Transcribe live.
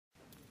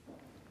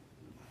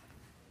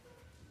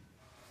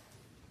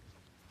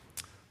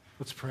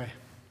Let's pray.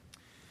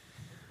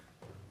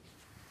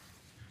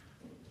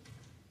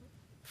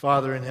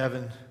 Father in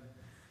heaven,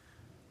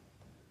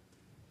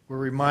 we're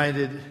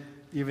reminded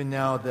even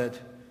now that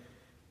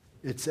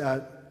it's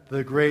at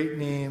the great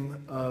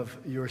name of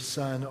your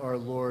Son, our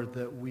Lord,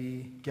 that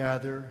we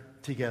gather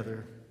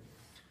together.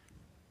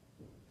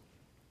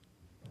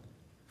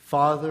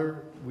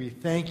 Father, we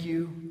thank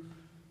you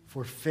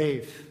for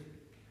faith,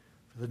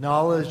 for the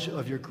knowledge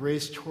of your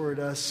grace toward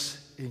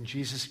us in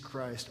Jesus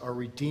Christ, our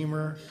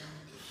Redeemer,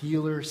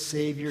 Healer,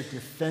 Savior,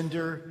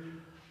 Defender,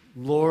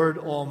 Lord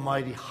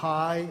Almighty,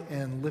 high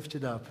and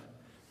lifted up.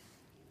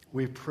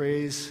 We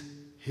praise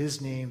his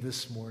name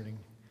this morning.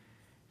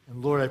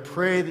 And Lord, I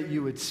pray that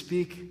you would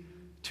speak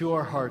to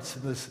our hearts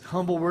in the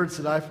humble words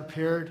that I've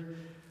prepared.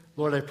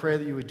 Lord, I pray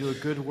that you would do a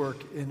good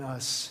work in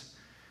us.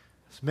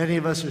 As many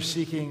of us are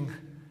seeking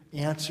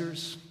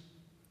answers.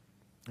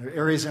 There are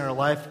areas in our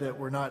life that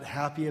we're not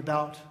happy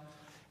about,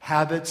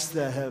 habits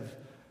that have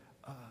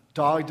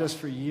dogged us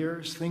for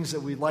years, things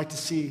that we'd like to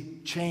see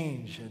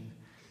change and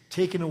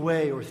taken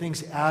away or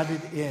things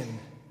added in. And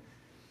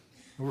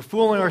we're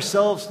fooling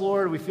ourselves,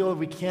 Lord. We feel that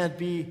we can't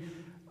be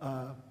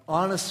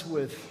honest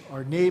with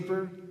our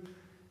neighbor.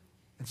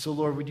 And so,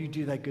 Lord, would you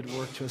do that good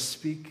work to us?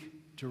 Speak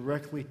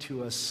directly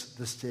to us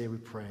this day, we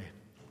pray.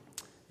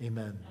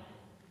 Amen.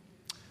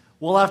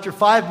 Well, after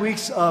 5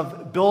 weeks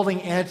of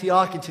building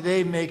Antioch, and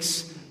today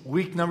makes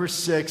week number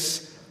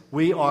 6,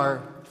 we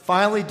are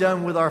finally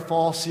done with our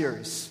fall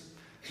series.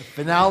 The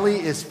finale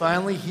is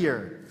finally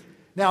here.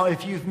 Now,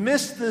 if you've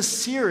missed this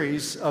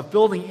series of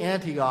building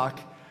Antioch,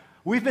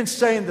 we've been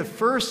studying the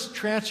first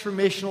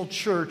transformational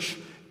church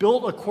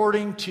built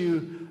according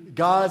to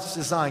God's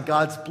design,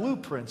 God's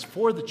blueprints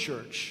for the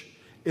church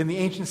in the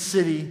ancient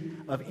city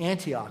of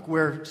Antioch,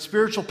 where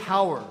spiritual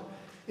power,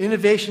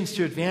 innovations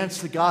to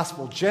advance the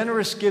gospel,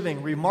 generous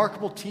giving,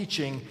 remarkable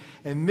teaching,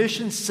 and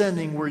mission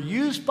sending were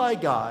used by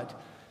God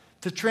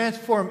to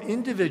transform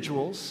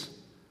individuals,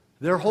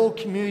 their whole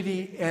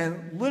community,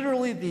 and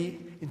literally the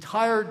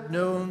entire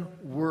known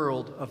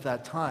world of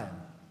that time.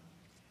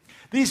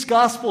 These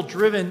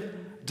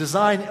gospel-driven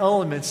design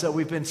elements that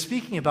we've been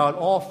speaking about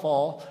all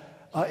fall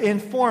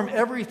inform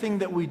everything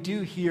that we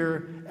do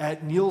here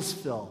at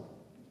Neelsville.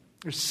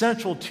 They're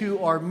central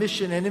to our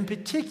mission, and in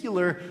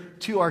particular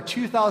to our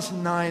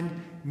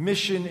 2009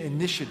 mission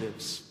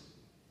initiatives.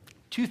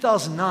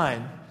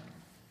 2009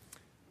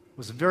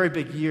 was a very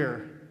big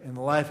year in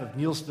the life of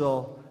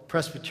Neelsville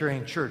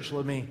Presbyterian Church.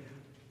 Let me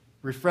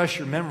refresh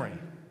your memory.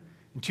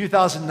 In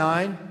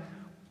 2009,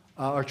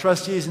 our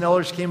trustees and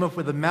elders came up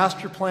with a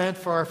master plan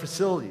for our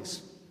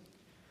facilities.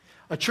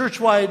 A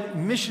church-wide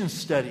mission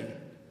study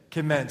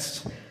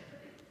commenced.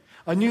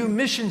 A new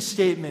mission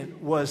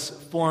statement was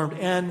formed,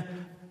 and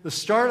the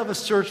start of a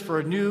search for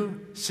a new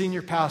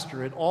senior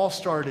pastor. It all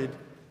started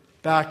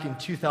back in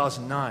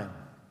 2009.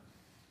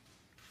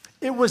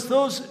 It was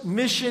those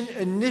mission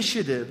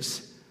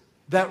initiatives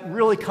that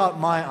really caught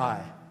my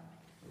eye.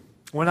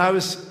 When I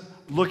was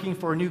looking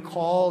for a new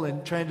call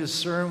and trying to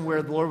discern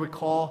where the Lord would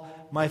call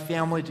my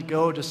family to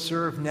go to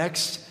serve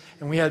next,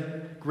 and we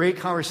had great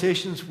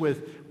conversations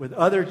with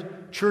other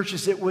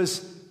churches, it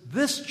was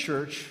this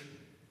church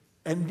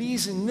and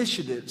these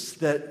initiatives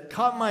that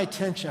caught my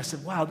attention. I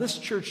said, wow, this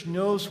church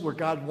knows where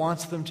God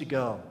wants them to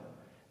go.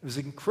 It was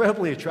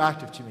incredibly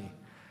attractive to me.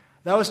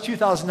 That was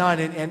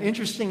 2009, and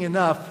interesting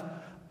enough,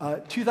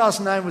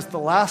 2009 was the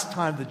last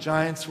time the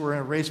Giants were in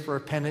a race for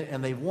a pennant,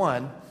 and they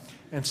won.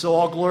 And so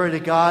all glory to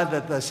God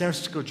that the San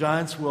Francisco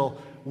Giants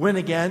will win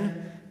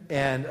again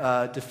and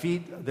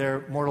defeat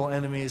their mortal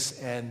enemies.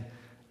 And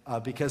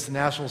because the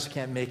Nationals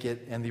can't make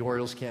it and the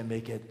Orioles can't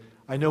make it,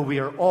 I know we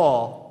are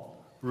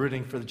all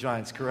rooting for the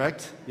Giants,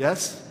 correct?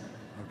 Yes?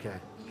 Okay.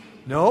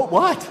 No?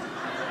 What?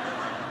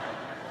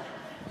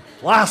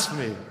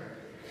 Blasphemy.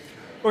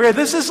 Okay,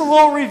 this is a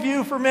little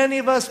review for many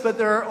of us, but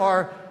there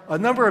are a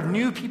number of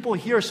new people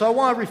here. So I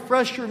want to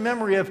refresh your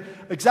memory of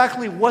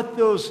exactly what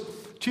those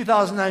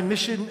 2009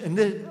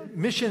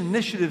 mission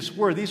initiatives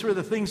were. These were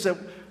the things that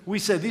we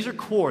said, these are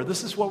core.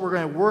 This is what we're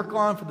going to work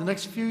on for the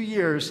next few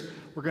years.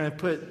 We're going to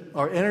put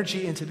our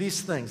energy into these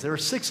things. There are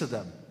 6 of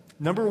them.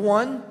 Number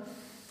 1,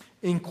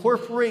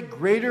 incorporate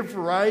greater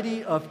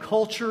variety of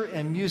culture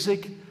and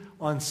music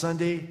on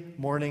Sunday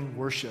morning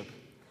worship.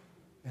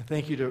 And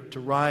thank you to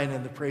Ryan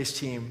and the praise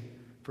team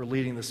for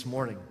leading this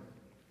morning.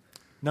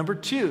 Number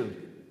 2,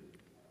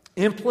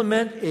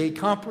 implement a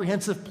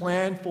comprehensive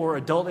plan for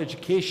adult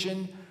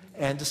education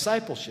and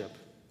discipleship.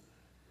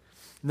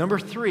 Number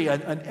 3,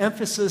 an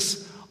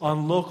emphasis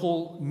on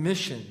local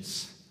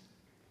missions,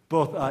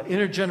 both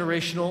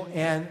intergenerational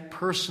and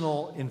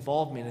personal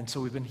involvement. And so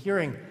we've been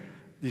hearing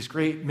these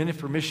great Minute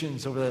for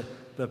Missions over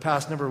the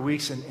past number of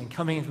weeks and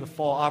coming into the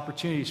fall,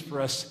 opportunities for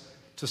us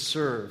to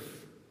serve.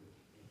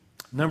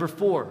 Number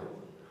 4,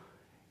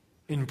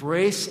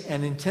 embrace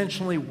and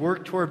intentionally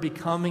work toward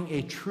becoming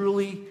a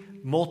truly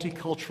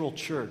multicultural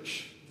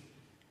church.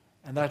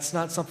 And that's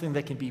not something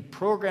that can be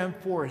programmed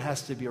for. It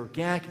has to be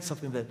organic. It's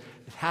something that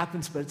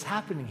happens, but it's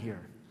happening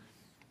here.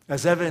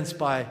 As evidenced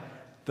by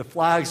the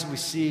flags we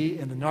see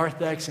in the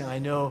narthex, and I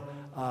know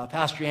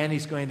Pastor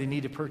Andy's going to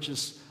need to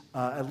purchase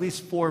at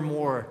least 4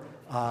 more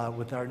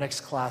with our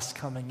next class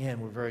coming in.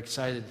 We're very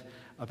excited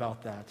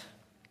about that.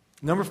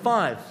 Number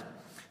 5,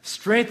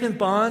 strengthen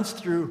bonds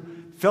through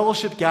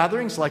fellowship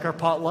gatherings like our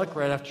potluck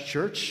right after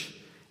church.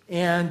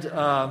 And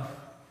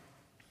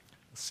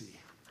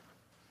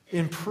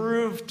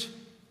improved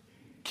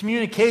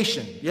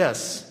communication.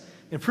 Yes,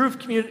 improved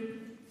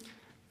communication.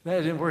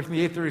 That didn't work in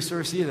the 8:30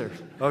 service either.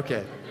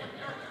 Okay.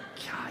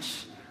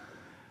 Gosh.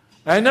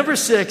 And number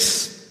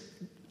 6,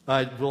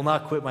 I will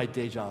not quit my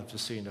day job,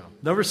 just so you know.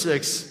 Number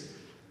 6,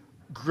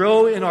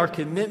 grow in our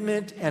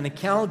commitment and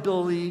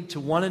accountability to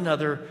one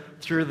another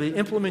through the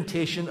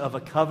implementation of a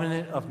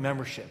covenant of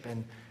membership.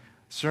 And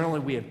certainly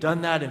we have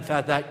done that. In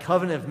fact, that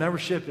covenant of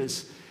membership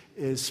is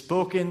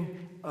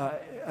spoken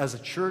as a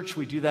church.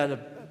 We do that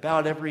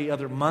about every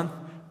other month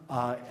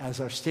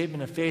as our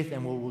statement of faith,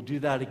 and we'll do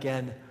that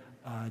again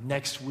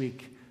next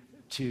week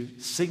to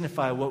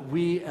signify what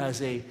we as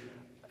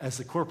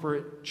the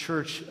corporate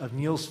church of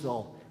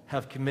Neelsville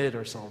have committed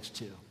ourselves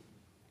to.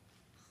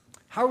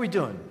 How are we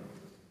doing?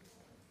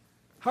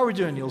 How are we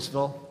doing,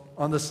 Neelsville,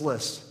 on this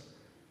list?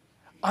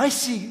 I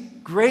see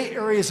great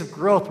areas of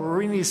growth where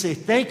we need to say,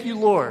 thank you,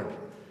 Lord.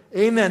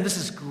 Amen. This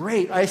is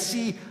great. I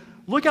see,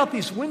 look out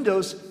these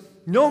windows,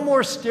 no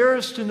more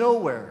stairs to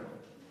nowhere.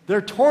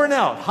 They're torn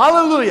out.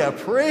 Hallelujah.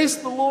 Praise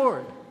the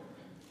Lord.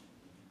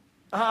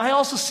 I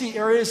also see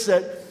areas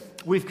that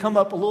we've come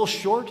up a little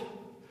short,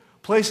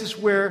 places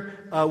where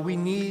we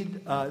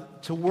need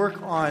to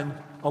work on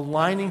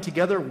aligning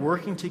together,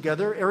 working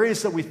together,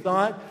 areas that we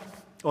thought,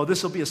 oh,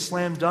 this will be a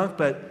slam dunk,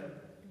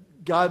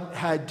 but God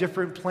had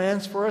different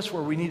plans for us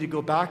where we need to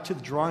go back to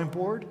the drawing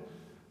board,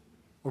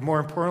 or more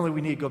importantly,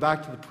 we need to go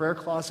back to the prayer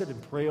closet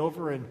and pray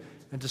over and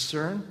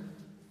discern.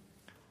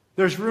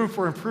 There's room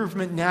for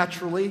improvement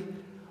naturally,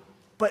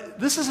 but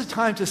this is a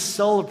time to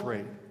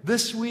celebrate.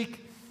 This week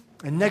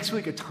and next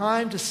week, a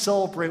time to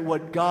celebrate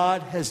what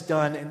God has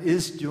done and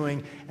is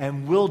doing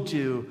and will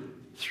do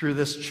through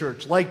this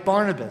church. Like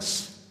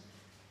Barnabas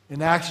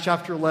in Acts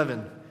chapter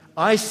 11,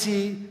 I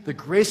see the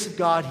grace of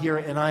God here,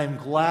 and I am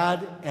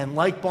glad. And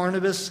like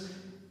Barnabas,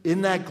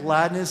 in that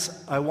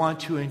gladness, I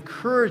want to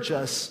encourage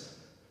us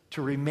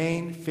to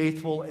remain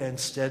faithful and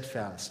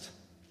steadfast.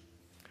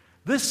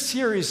 This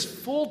series'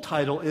 full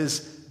title is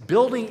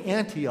Building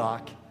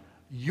Antioch,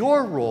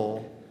 Your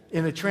Role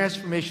in a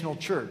Transformational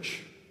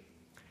Church.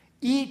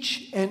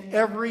 Each and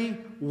every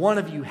one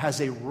of you has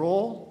a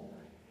role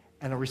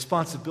and a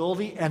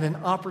responsibility and an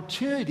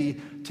opportunity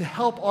to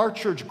help our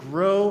church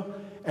grow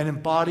and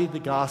embody the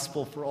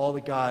gospel for all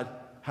that God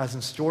has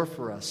in store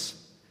for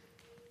us.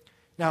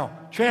 Now,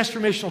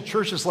 transformational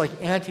churches like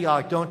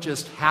Antioch don't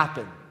just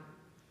happen.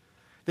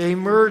 They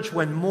emerge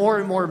when more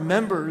and more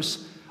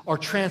members are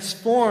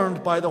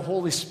transformed by the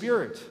Holy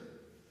Spirit.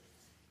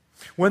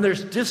 When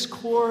there's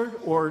discord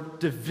or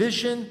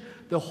division,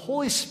 the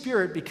Holy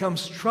Spirit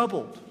becomes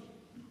troubled.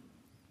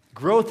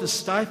 Growth is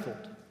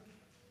stifled.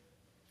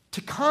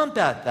 To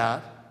combat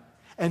that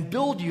and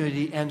build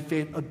unity and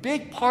faith, a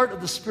big part of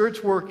the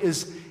Spirit's work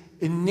is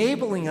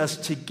enabling us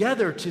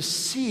together to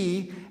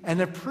see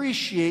and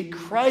appreciate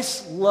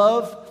Christ's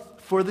love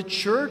for the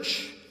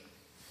church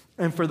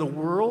and for the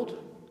world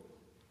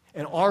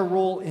and our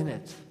role in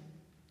it.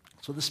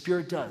 That's what the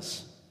Spirit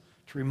does,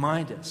 to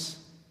remind us.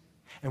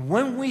 And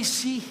when we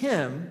see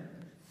Him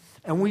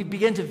and we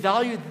begin to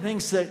value the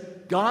things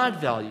that God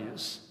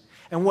values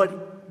and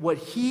what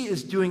He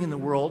is doing in the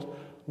world,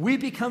 we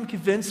become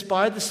convinced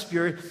by the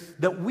Spirit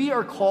that we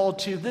are called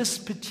to this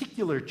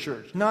particular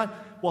church. Not,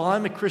 well,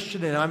 I'm a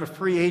Christian and I'm a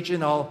free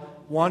agent, I'll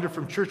wander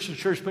from church to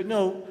church. But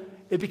no,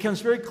 it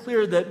becomes very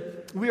clear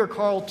that we are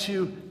called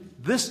to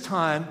this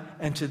time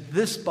and to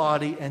this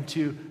body and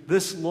to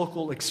this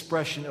local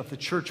expression of the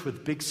church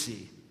with big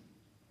C.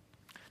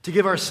 To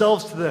give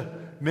ourselves to the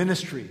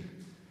ministry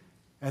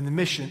and the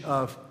mission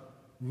of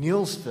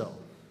Neelsville.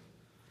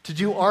 To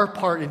do our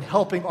part in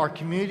helping our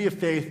community of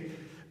faith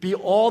be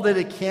all that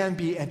it can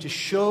be and to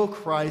show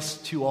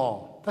Christ to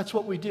all. That's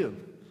what we do.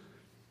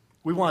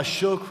 We want to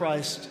show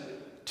Christ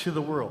to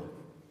the world.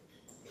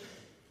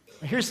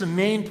 And here's the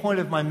main point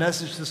of my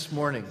message this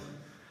morning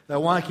that I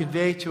want to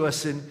convey to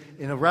us in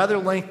a rather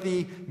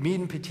lengthy meat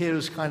and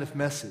potatoes kind of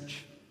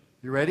message.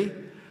 You ready?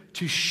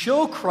 To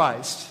show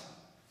Christ,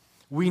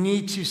 we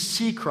need to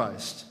see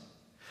Christ.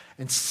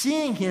 And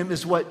seeing Him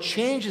is what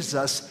changes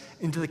us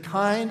into the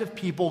kind of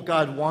people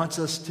God wants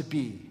us to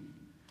be.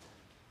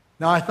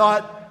 Now, I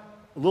thought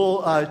a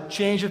little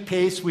change of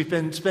pace. We've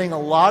been spending a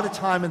lot of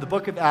time in the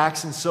book of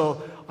Acts, and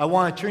so I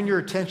want to turn your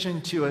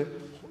attention to an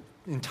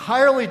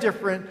entirely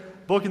different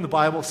book in the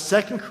Bible,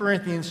 2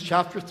 Corinthians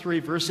chapter 3,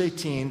 verse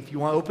 18, if you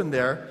want to open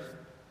there.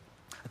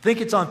 I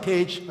think it's on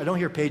page, I don't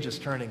hear pages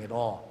turning at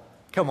all.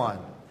 Come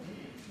on.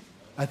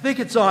 I think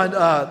it's on,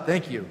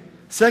 thank you,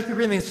 2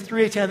 Corinthians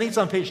 3:18, I think it's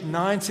on page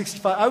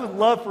 965. I would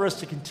love for us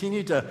to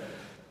continue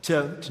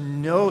to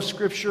know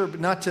Scripture, but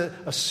not to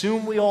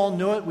assume we all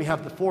know it. We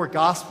have the 4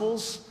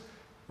 Gospels,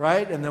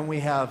 right? And then we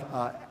have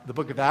the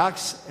book of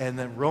Acts, and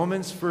then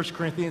Romans, 1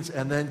 Corinthians,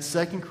 and then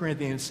 2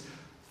 Corinthians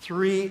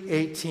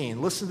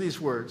 3:18. Listen to these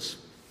words.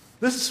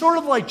 This is sort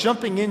of like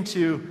jumping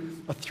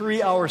into a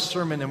 3-hour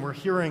sermon and we're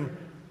hearing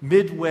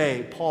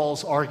midway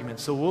Paul's argument.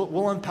 So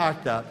we'll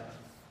unpack that.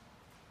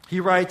 He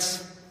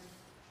writes,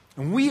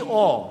 "And we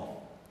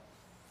all,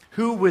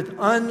 who with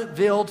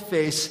unveiled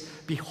face,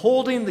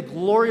 beholding the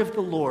glory of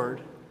the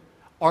Lord,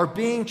 are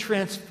being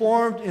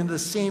transformed in the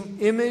same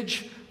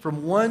image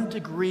from one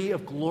degree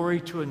of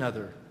glory to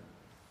another.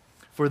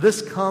 For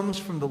this comes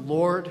from the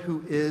Lord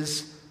who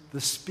is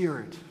the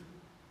Spirit."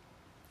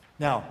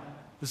 Now,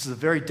 this is a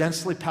very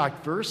densely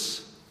packed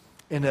verse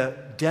in a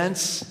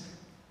dense,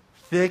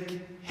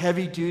 thick,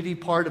 heavy-duty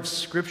part of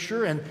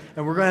Scripture, and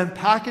we're going to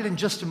unpack it in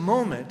just a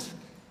moment.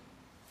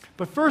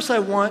 But first I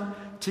want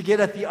to get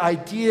at the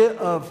idea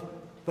of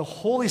the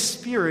Holy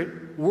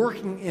Spirit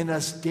working in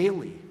us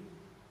daily.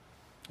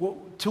 Well,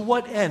 to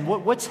what end?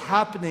 What's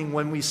happening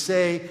when we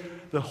say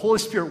the Holy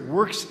Spirit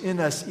works in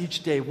us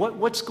each day?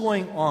 What's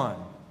going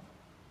on?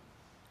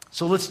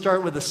 So let's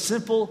start with a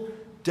simple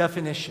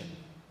definition.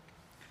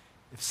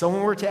 If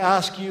someone were to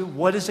ask you,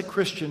 what is a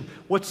Christian?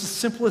 What's the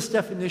simplest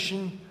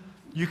definition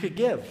you could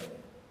give?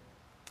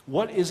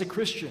 What is a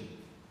Christian?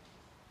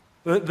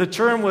 The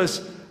term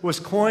was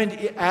coined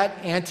at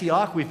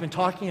Antioch. We've been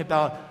talking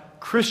about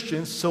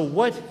Christians. So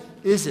what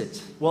is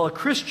it? Well, a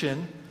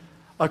Christian,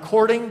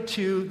 according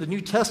to the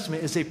New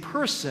Testament, is a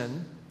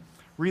person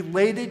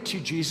related to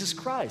Jesus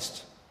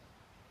Christ.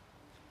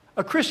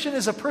 A Christian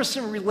is a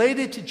person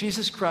related to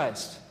Jesus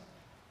Christ.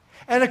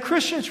 And a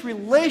Christian's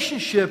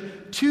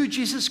relationship to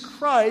Jesus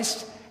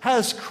Christ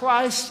has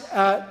Christ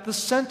at the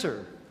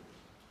center.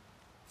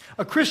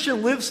 A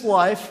Christian lives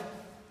life,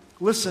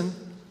 listen,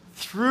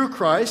 through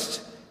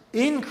Christ,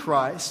 in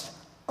Christ,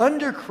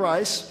 under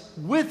Christ,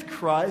 with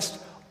Christ,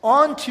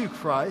 onto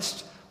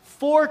Christ,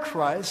 for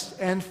Christ,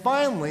 and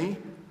finally,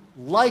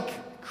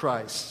 like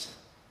Christ.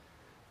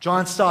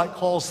 John Stott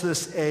calls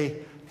this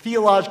a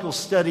theological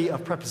study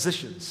of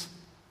prepositions.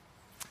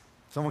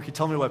 Someone could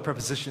tell me what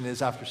preposition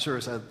is after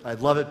service. I'd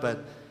love it,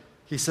 but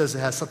he says it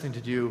has something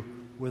to do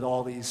with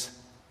all these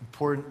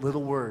important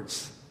little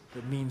words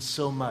that mean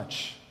so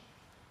much.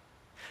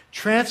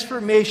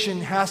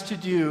 Transformation has to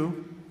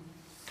do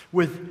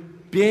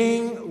with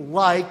being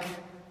like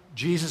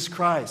Jesus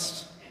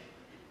Christ.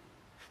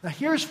 Now,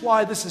 here's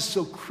why this is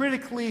so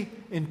critically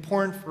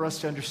important for us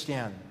to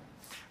understand.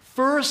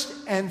 First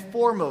and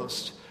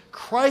foremost,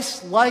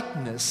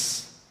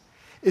 Christ-likeness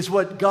is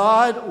what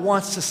God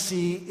wants to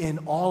see in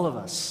all of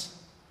us.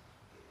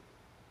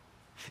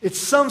 It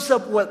sums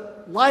up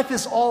what life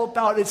is all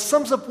about. It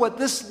sums up what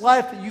this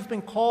life that you've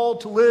been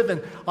called to live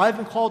and I've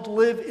been called to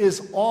live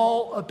is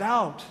all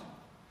about.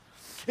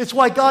 It's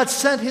why God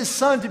sent his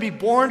Son to be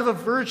born of a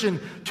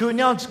virgin, to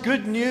announce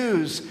good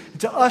news,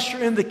 to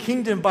usher in the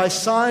kingdom by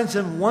signs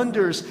and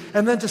wonders,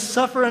 and then to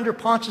suffer under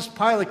Pontius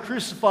Pilate,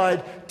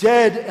 crucified,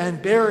 dead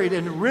and buried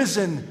and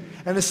risen,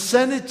 and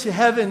ascended to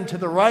heaven to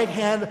the right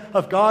hand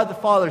of God the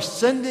Father,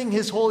 sending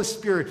his Holy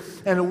Spirit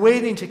and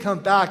awaiting to come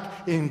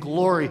back in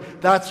glory.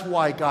 That's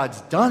why God's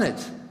done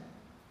it.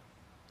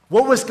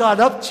 What was God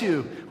up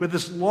to with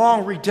this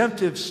long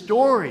redemptive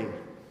story?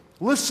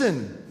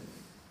 Listen.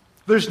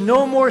 There's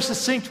no more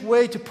succinct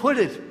way to put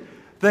it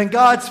than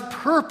God's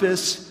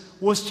purpose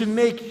was to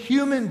make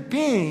human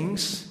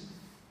beings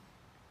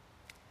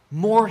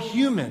more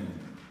human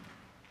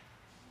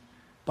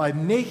by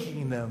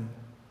making them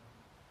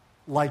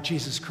like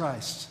Jesus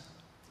Christ.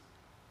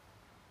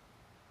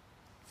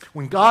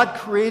 When God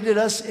created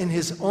us in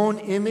his own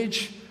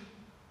image,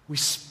 we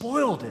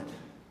spoiled it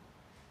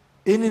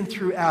in and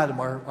through Adam,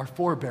 our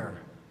forebearer.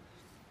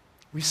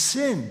 We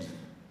sinned.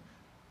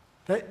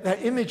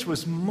 That image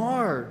was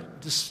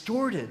marred,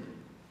 distorted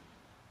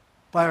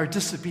by our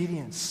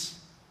disobedience.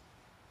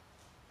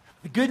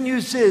 The good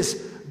news is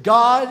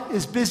God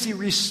is busy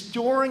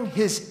restoring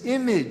his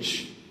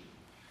image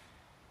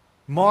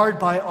marred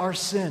by our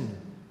sin.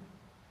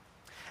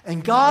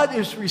 And God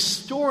is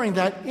restoring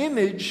that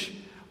image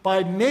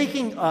by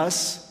making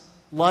us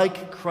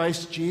like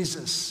Christ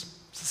Jesus.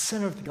 It's the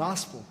center of the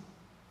gospel.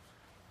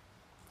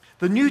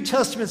 The New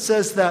Testament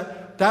says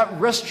that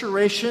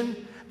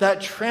restoration,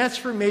 that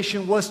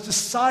transformation was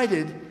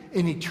decided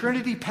in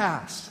eternity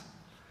past.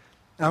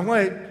 And I'm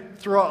going to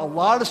throw out a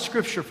lot of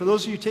scripture. For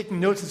those of you taking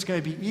notes, it's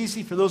going to be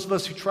easy. For those of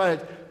us who try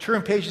to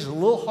turn pages, a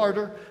little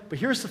harder. But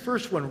here's the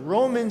first one.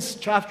 Romans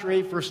chapter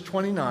 8, verse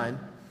 29.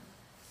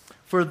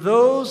 For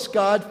those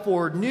God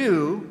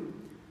foreknew,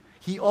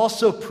 he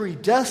also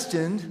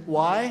predestined.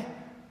 Why?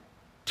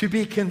 To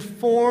be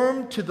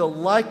conformed to the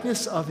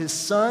likeness of his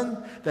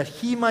Son, that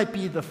he might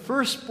be the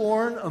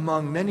firstborn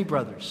among many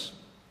brothers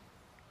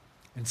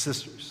and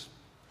sisters.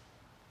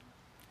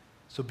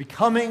 So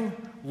becoming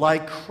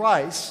like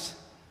Christ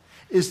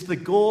is the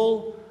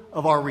goal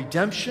of our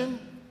redemption,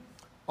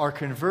 our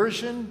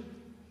conversion,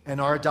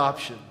 and our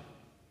adoption.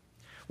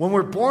 When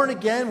we're born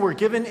again, we're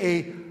given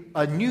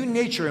a new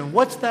nature. And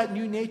what's that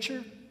new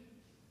nature?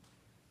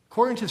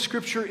 According to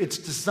Scripture, it's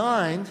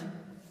designed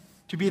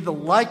to be the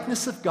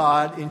likeness of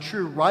God in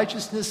true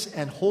righteousness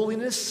and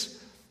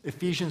holiness,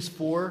 Ephesians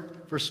 4,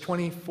 verse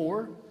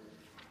 24.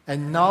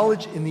 and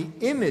knowledge in the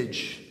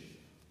image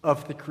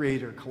of the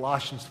Creator,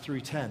 Colossians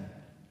 3:10.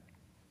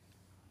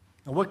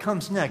 Now what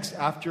comes next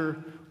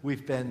after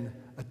we've been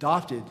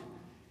adopted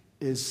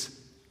is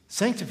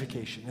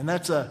sanctification. And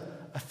that's a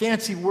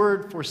fancy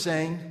word for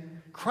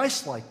saying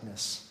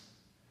Christ-likeness.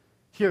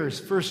 Here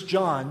is 1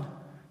 John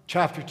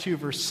chapter 2,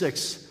 verse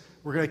 6.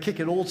 We're going to kick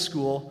it old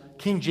school,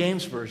 King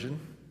James Version.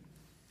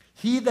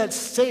 He that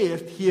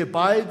saith he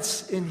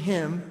abides in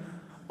him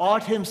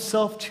ought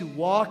himself to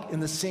walk in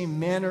the same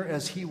manner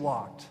as he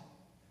walked.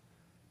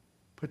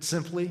 Put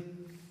simply,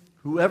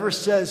 whoever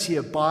says he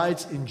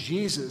abides in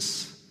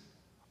Jesus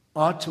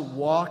ought to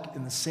walk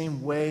in the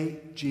same way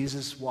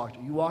Jesus walked.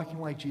 Are you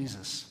walking like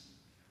Jesus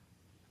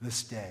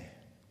this day?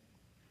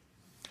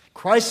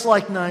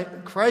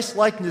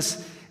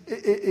 Christ-likeness,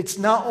 it's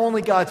not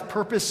only God's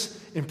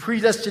purpose in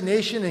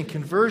predestination and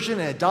conversion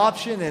and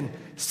adoption and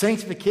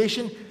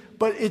sanctification,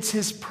 but it's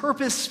his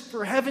purpose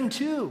for heaven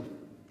too.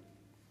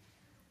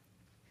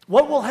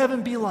 What will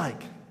heaven be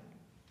like?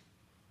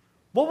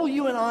 What will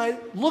you and I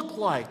look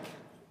like?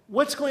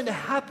 What's going to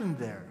happen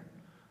there?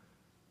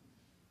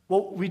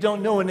 Well, we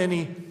don't know in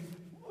any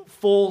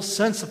full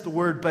sense of the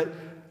word,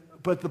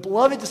 but the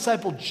beloved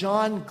disciple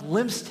John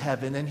glimpsed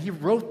heaven, and he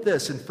wrote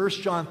this in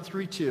 1 John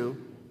 3:2.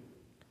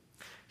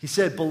 He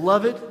said,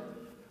 "Beloved,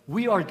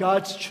 we are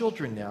God's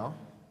children now,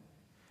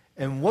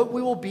 and what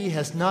we will be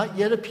has not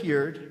yet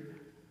appeared,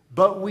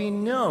 but we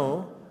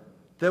know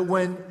that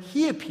when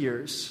he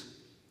appears,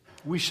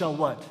 we shall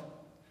what?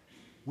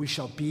 We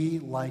shall be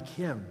like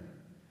him,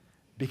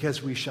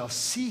 because we shall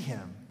see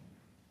him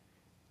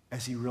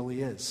as he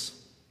really is."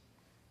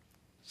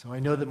 So I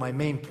know that my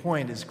main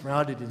point is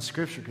grounded in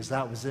Scripture, because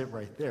that was it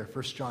right there,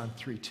 1 John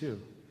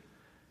 3:2.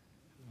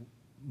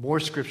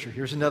 More Scripture.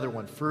 Here's another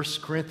one,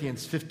 1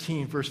 Corinthians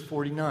 15, verse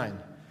 49.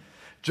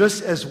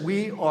 Just as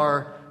we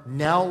are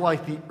now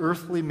like the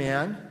earthly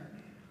man,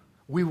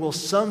 we will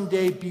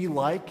someday be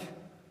like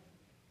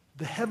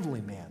the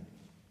heavenly man.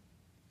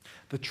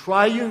 The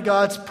triune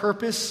God's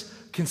purpose,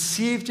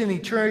 conceived in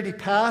eternity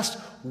past,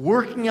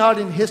 working out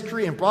in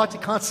history and brought to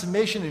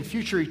consummation in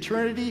future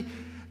eternity,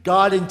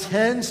 God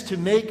intends to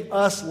make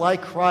us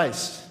like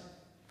Christ.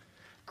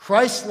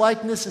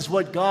 Christ-likeness is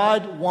what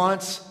God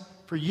wants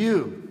for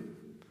you.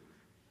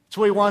 It's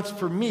what he wants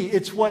for me.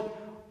 It's what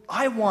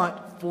I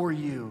want for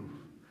you.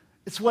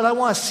 It's what I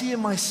want to see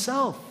in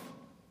myself.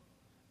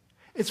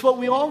 It's what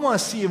we all want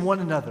to see in one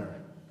another.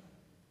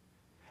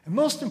 And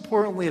most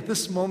importantly, at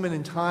this moment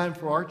in time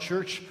for our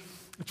church,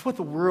 it's what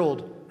the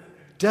world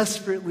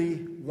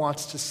desperately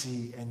wants to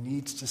see and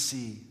needs to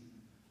see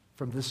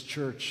from this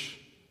church.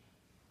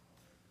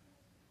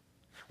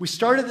 We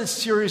started this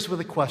series with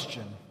a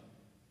question.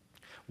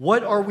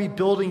 What are we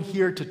building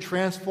here to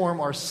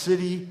transform our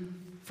city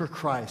for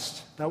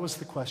Christ? That was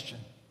the question.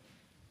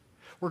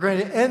 We're going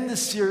to end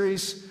this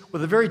series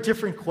with a very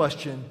different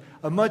question,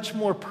 a much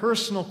more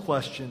personal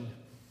question.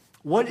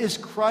 What is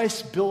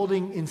Christ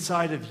building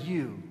inside of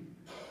you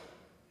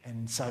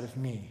and inside of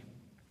me?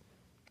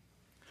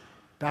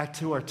 Back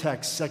to our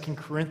text, 2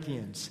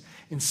 Corinthians.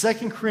 In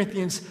 2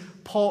 Corinthians,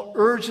 Paul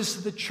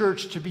urges the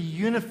church to be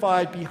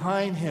unified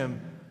behind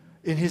him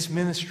in his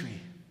ministry.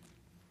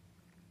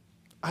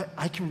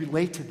 I can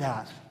relate to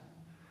that.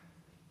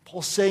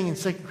 Paul's saying in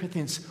 2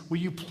 Corinthians, will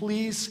you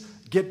please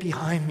get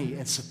behind me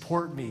and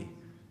support me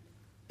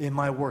in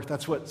my work?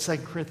 That's what 2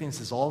 Corinthians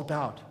is all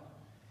about.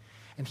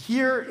 And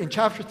here in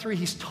chapter 3,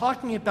 he's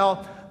talking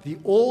about the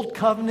old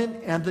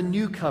covenant and the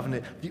new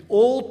covenant. The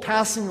old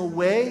passing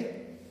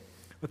away,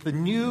 but the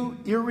new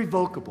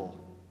irrevocable.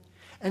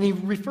 And he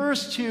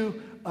refers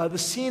to the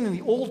scene in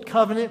the Old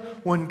Covenant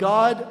when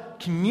God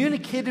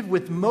communicated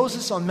with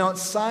Moses on Mount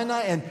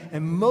Sinai,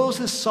 and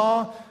Moses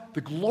saw the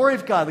glory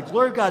of God. The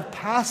glory of God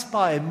passed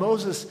by, and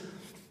Moses,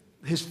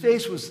 his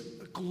face was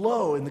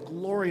aglow in the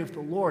glory of the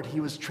Lord. He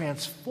was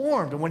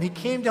transformed. And when he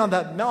came down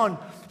that mountain,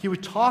 he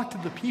would talk to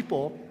the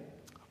people,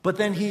 but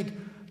then he'd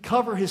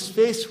cover his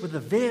face with a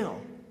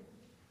veil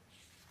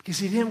because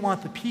he didn't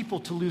want the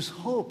people to lose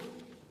hope,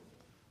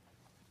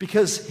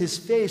 because his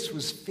face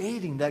was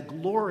fading. That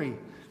glory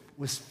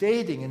was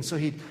fading, and so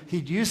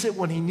he'd use it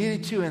when he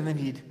needed to, and then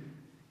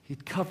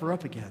he'd cover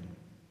up again.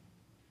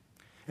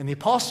 And the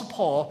Apostle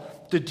Paul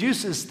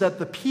deduces that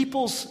the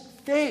people's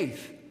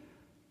faith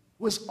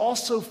was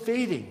also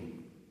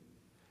fading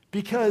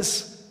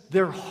because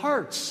their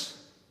hearts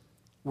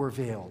were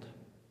veiled,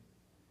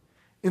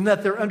 in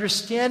that their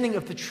understanding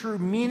of the true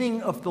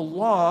meaning of the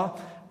law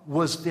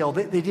was veiled.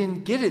 They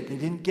didn't get it. They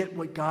didn't get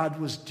what God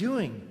was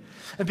doing.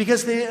 And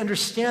because they didn't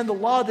understand the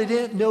law, they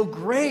didn't know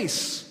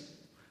grace.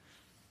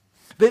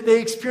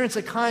 They experienced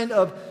a kind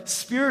of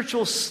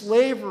spiritual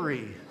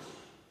slavery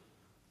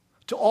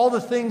to all the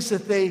things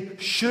that they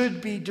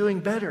should be doing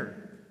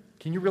better.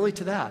 Can you relate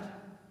to that?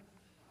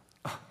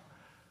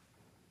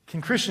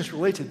 Can Christians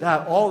relate to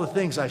that? All the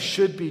things I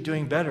should be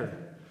doing better.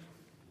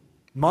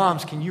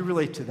 Moms, can you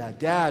relate to that?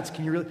 Dads,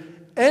 can you relate?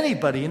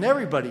 Anybody and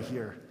everybody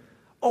here.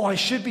 Oh, I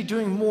should be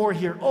doing more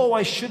here. Oh,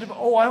 I should have.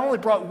 Oh, I only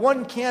brought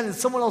one can and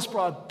someone else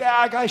brought a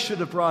bag. I could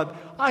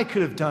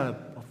have done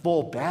a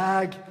full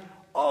bag.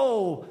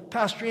 oh,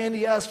 Pastor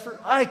Andy asked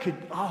I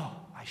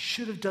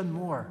should have done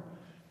more.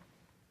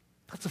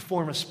 That's a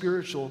form of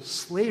spiritual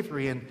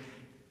slavery,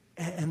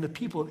 and the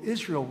people of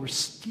Israel were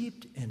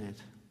steeped in it.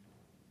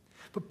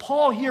 But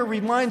Paul here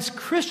reminds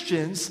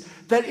Christians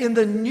that in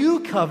the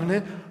new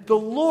covenant, the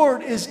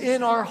Lord is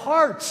in our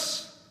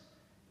hearts.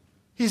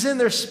 He's in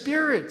their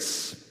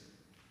spirits.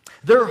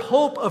 Their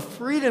hope of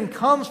freedom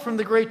comes from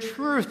the great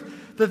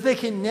truth that they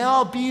can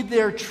now be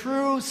their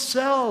true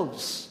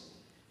selves.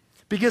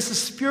 Because the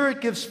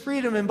Spirit gives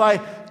freedom, and by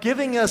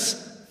giving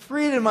us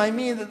freedom, I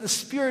mean that the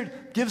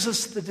Spirit gives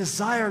us the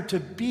desire to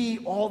be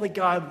all that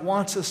God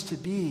wants us to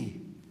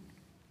be.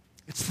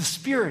 It's the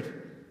Spirit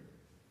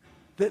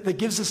that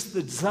gives us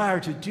the desire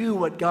to do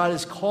what God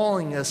is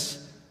calling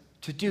us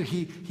to do.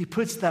 He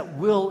puts that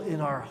will in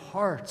our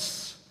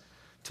hearts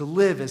to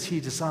live as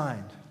He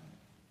designed.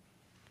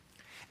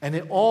 And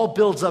it all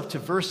builds up to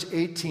verse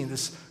 18,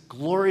 this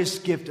glorious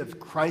gift of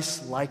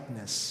Christ's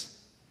likeness.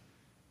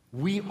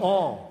 We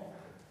all,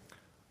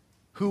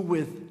 who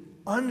with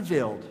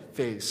unveiled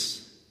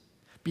face,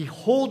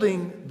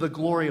 beholding the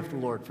glory of the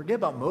Lord. Forget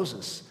about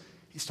Moses.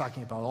 He's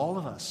talking about all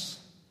of us.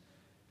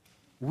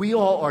 We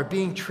all are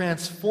being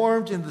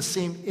transformed in the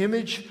same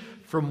image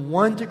from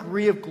one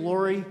degree of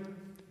glory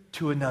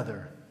to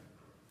another.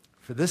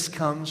 For this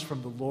comes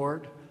from the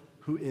Lord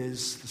who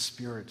is the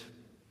Spirit.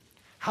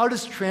 How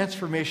does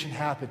transformation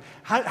happen?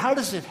 How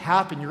does it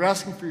happen? You're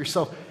asking for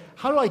yourself,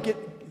 how do I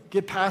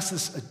get past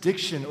this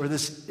addiction or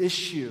this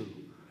issue?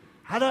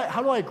 How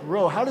do I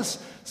grow? How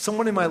does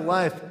someone in my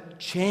life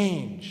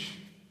change?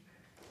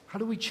 How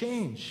do we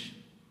change?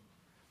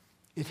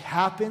 It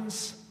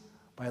happens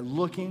by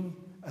looking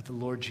at the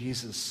Lord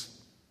Jesus.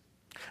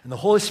 And the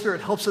Holy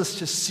Spirit helps us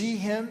to see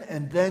Him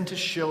and then to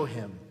show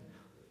Him.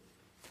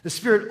 The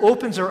Spirit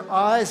opens our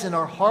eyes and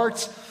our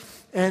hearts,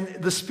 and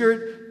the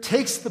Spirit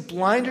takes the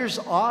blinders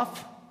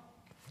off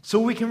so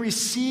we can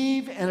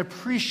receive and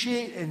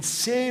appreciate and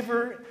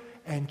savor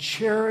and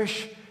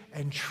cherish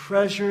and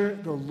treasure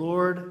the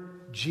Lord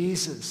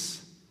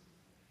Jesus.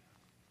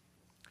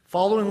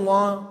 Following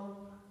law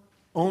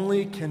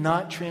only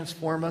cannot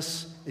transform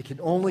us. It can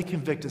only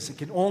convict us. It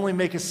can only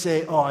make us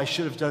say, oh, I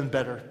should have done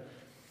better.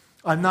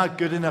 I'm not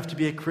good enough to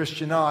be a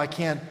Christian. Oh, I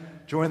can't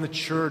join the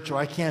church, or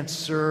I can't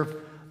serve.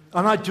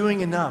 I'm not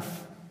doing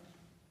enough.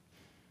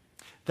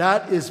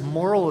 That is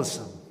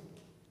moralism.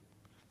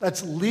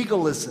 That's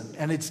legalism,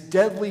 and it's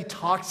deadly,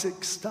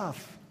 toxic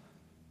stuff.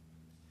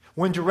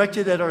 When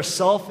directed at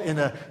ourselves in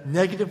a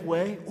negative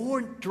way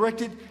or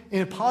directed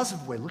in a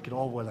positive way, look at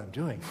all what I'm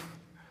doing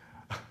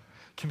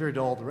compared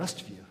to all the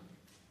rest of you.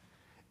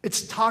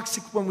 It's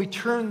toxic when we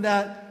turn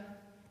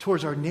that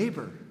towards our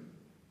neighbor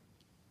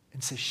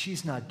and say,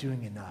 she's not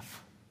doing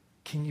enough.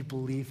 Can you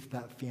believe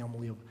that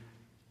family?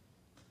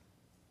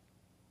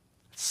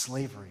 It's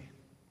slavery.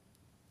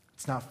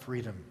 It's not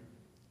freedom.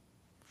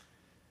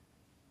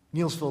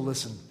 Neelsville,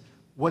 listen,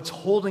 what's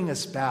holding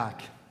us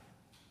back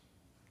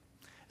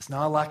is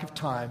not a lack of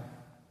time.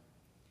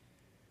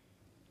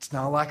 It's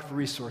not a lack of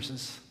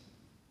resources.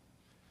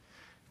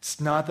 It's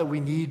not that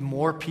we need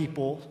more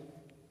people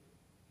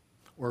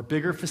or a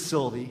bigger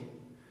facility.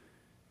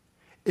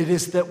 It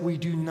is that we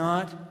do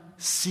not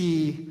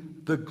see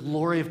the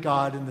glory of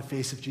God in the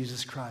face of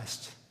Jesus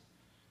Christ.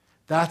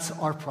 That's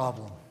our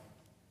problem.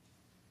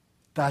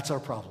 That's our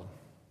problem.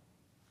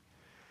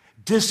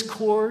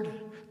 Discord,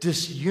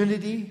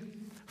 disunity,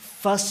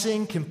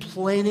 fussing,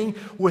 complaining,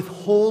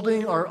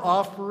 withholding our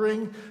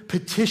offering,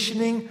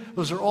 petitioning,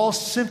 those are all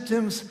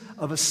symptoms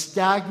of a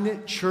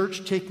stagnant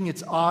church taking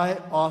its eye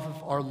off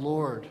of our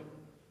Lord.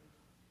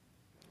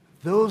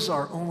 Those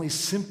are only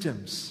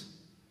symptoms.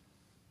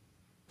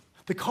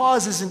 The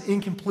cause isn't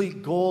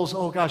incomplete goals.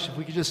 Oh gosh, if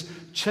we could just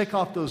check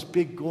off those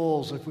big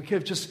goals, if we could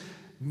have just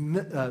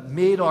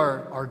made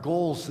our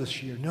goals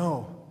this year.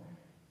 No,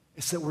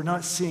 it's that we're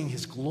not seeing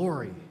His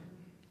glory.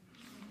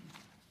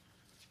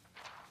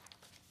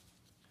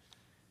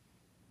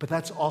 But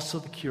that's also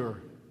the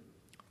cure.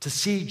 To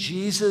see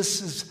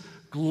Jesus'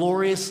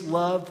 glorious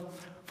love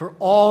for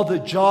all the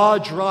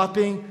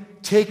jaw-dropping,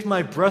 take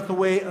my breath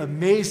away,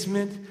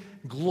 amazement,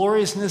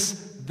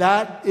 gloriousness,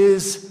 that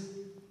is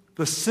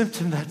the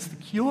symptom, that's the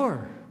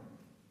cure.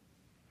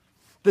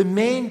 The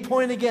main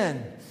point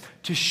again,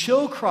 to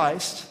show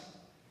Christ,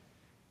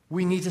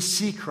 we need to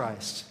see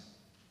Christ.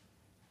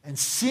 And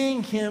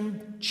seeing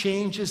Him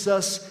changes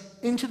us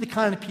into the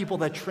kind of people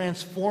that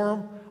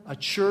transform a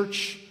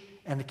church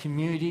and a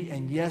community,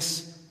 and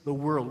yes, the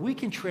world. We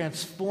can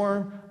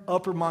transform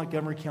Upper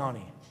Montgomery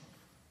County.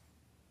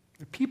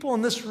 The people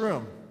in this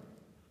room,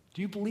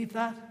 do you believe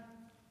that?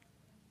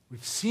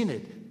 We've seen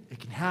it.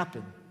 It can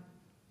happen.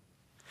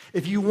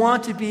 If you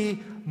want to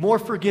be more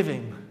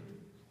forgiving,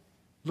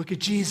 look at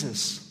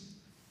Jesus,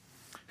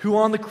 who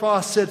on the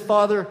cross said,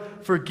 Father,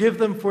 forgive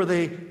them, for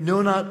they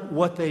know not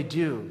what they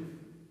do.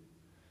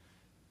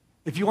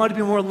 If you want to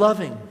be more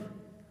loving,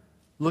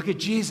 look at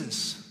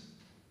Jesus,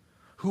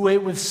 who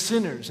ate with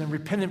sinners and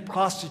repentant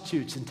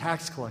prostitutes and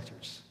tax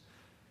collectors.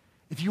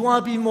 If you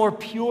want to be more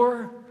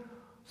pure,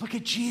 look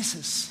at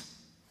Jesus.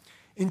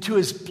 into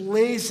his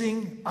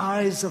blazing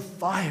eyes of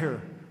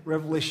fire,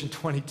 Revelation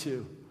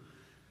 22.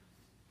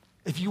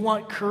 If you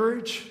want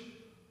courage,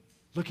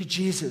 look at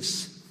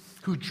Jesus,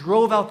 who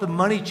drove out the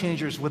money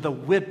changers with a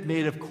whip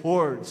made of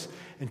cords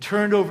and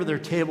turned over their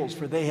tables,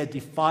 for they had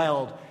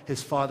defiled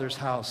his Father's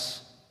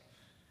house.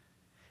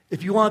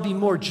 If you want to be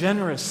more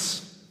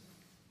generous,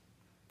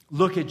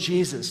 look at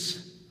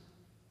Jesus,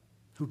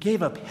 who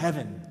gave up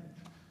heaven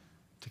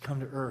to come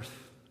to earth.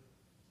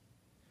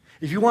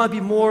 If you want to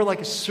be more like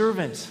a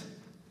servant,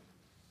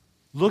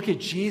 look at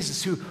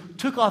Jesus, who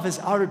took off his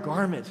outer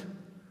garment,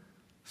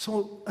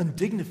 so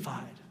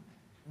undignified,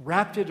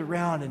 wrapped it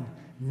around and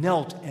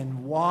knelt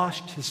and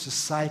washed his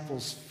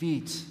disciples'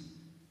 feet.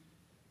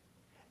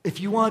 If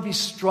you want to be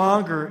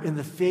stronger in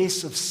the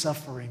face of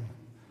suffering,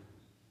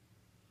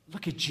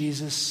 look at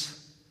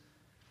Jesus.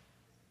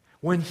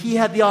 When he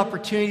had the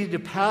opportunity to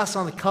pass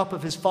on the cup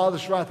of his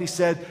Father's wrath, he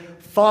said,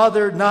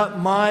 "Father, not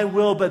my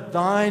will, but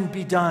thine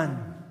be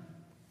done."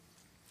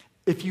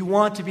 If you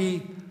want to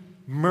be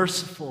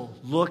merciful,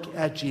 look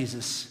at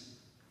Jesus,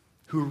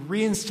 who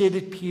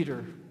reinstated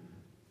Peter,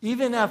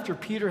 even after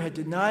Peter had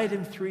denied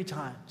him 3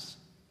 times.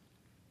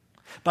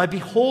 By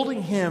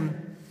beholding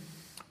him,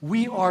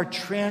 we are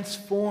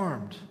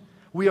transformed.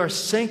 We are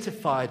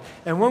sanctified.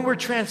 And when we're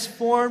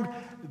transformed,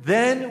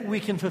 then we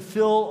can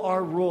fulfill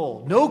our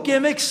role. No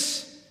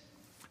gimmicks,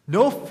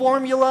 no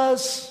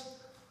formulas,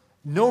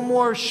 no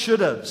more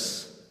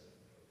should-haves.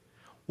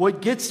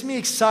 What gets me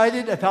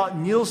excited about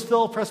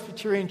Neelsville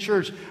Presbyterian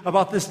Church,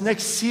 about this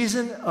next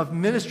season of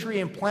ministry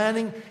and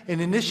planning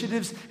and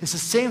initiatives, is the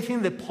same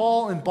thing that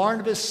Paul and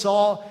Barnabas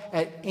saw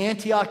at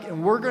Antioch,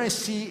 and we're going to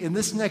see in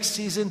this next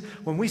season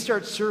when we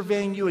start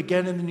surveying you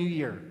again in the new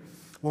year.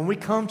 When we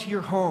come to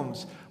your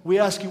homes, we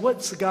ask you,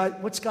 what's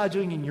God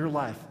doing in your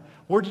life?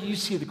 Where do you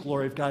see the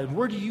glory of God? And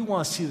where do you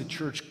want to see the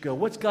church go?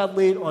 What's God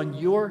laid on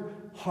your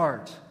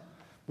heart?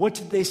 What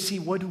did they see?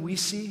 What do we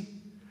see?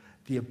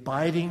 The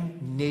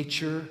abiding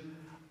nature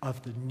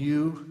of the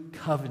new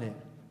covenant,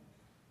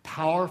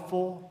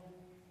 powerful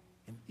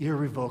and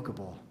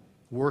irrevocable,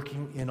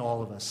 working in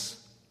all of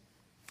us.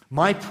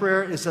 My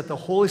prayer is that the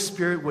Holy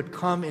Spirit would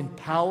come in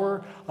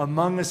power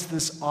among us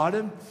this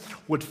autumn,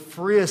 would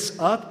free us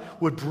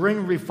up, would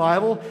bring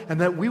revival,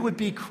 and that we would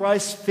be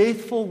Christ's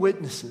faithful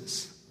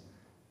witnesses.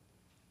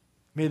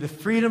 May the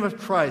freedom of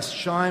Christ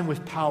shine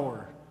with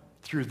power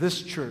through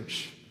this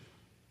church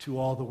to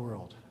all the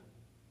world.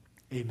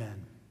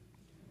 Amen.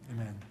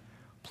 Amen.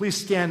 Please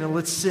stand and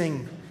let's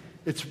sing.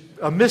 It's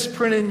a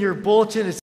misprint in your bulletin. It's